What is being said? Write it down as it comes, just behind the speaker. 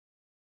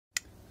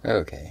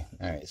Okay,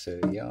 alright, so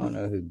y'all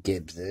know who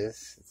Gibbs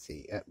is. Let's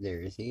see, up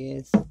there he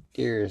is.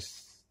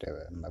 Here's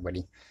my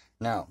buddy.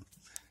 Now,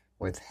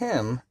 with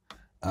him,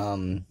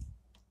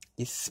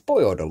 he's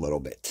spoiled a little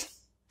bit.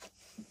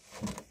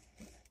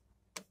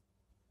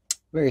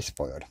 Very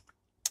spoiled.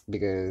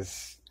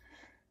 Because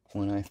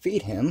when I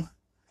feed him,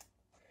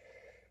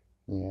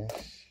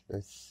 yes,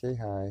 let's say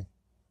hi.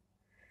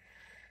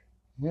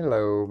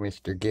 Hello,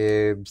 Mr.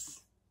 Gibbs.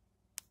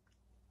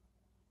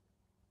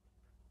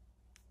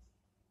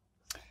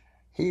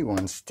 He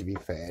wants to be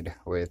fed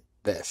with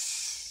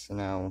this.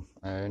 Now,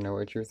 I know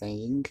what you're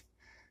thinking.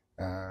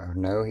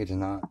 No, he does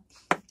not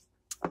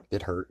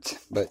get hurt.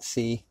 But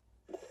see,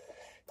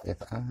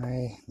 if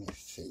I, let's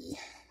see,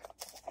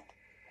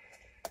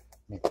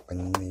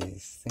 open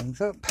these things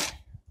up.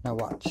 Now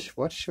watch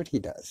what he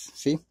does.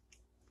 See?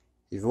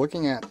 He's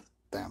looking at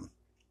them.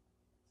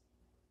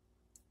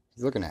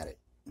 He's looking at it.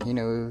 He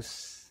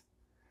knows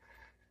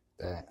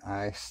that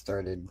I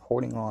started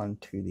holding on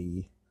to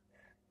the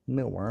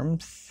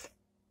mealworms.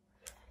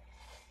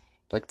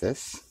 Like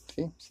this.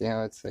 See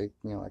how it's like,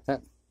 like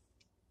that?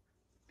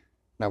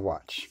 Now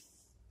watch.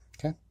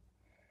 Okay?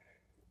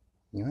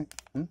 You know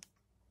what?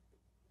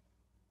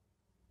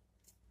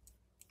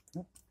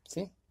 Oh,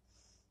 see?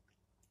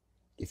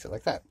 Eats it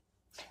like that.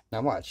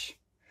 Now watch.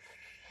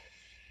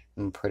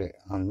 And put it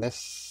on this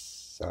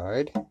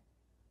side.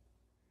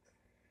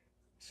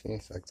 See,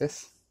 it's like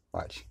this.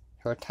 Watch.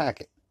 He'll attack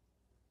it.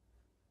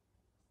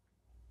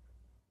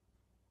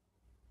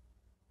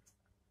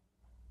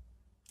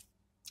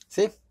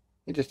 See?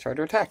 He just tried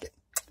to attack it.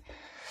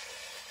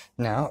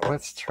 Now,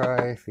 let's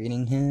try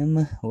feeding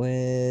him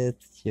with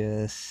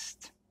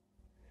just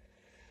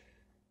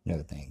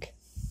another thing.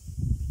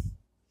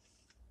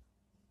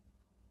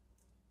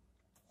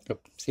 Oh,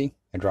 see?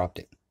 I dropped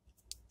it.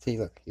 See,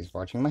 look, he's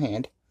watching my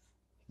hand.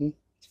 See?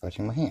 He's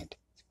watching my hand.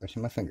 He's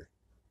watching my finger.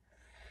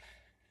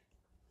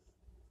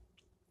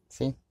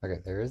 See? Okay,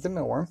 there is the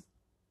mealworm.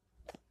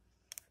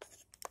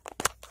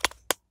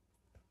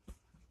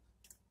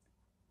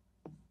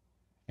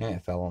 And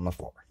it fell on the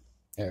floor.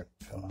 There,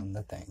 it fell on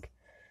the thing.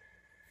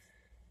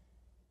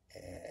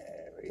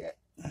 There we go.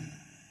 God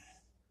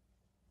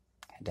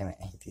damn it,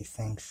 I hate these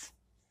things.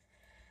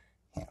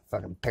 Can't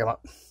fucking pick them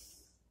up.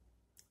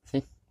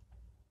 See?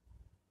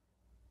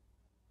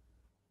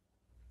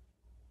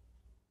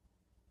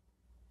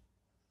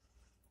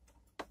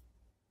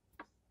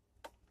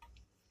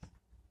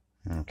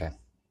 Okay.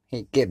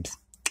 Hey, Gibbs.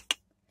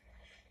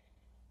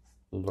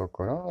 Look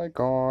what I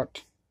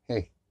got.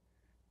 Hey.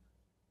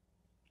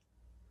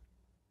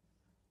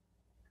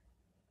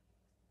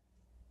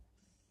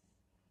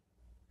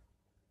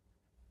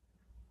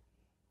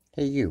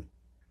 Hey, you.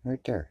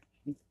 Right there.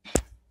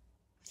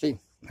 See?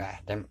 Ah,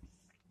 damn it.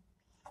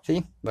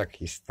 See? Look,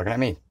 he's looking at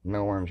me.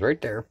 Mealworm's right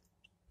there.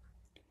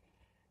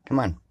 Come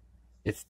on. It's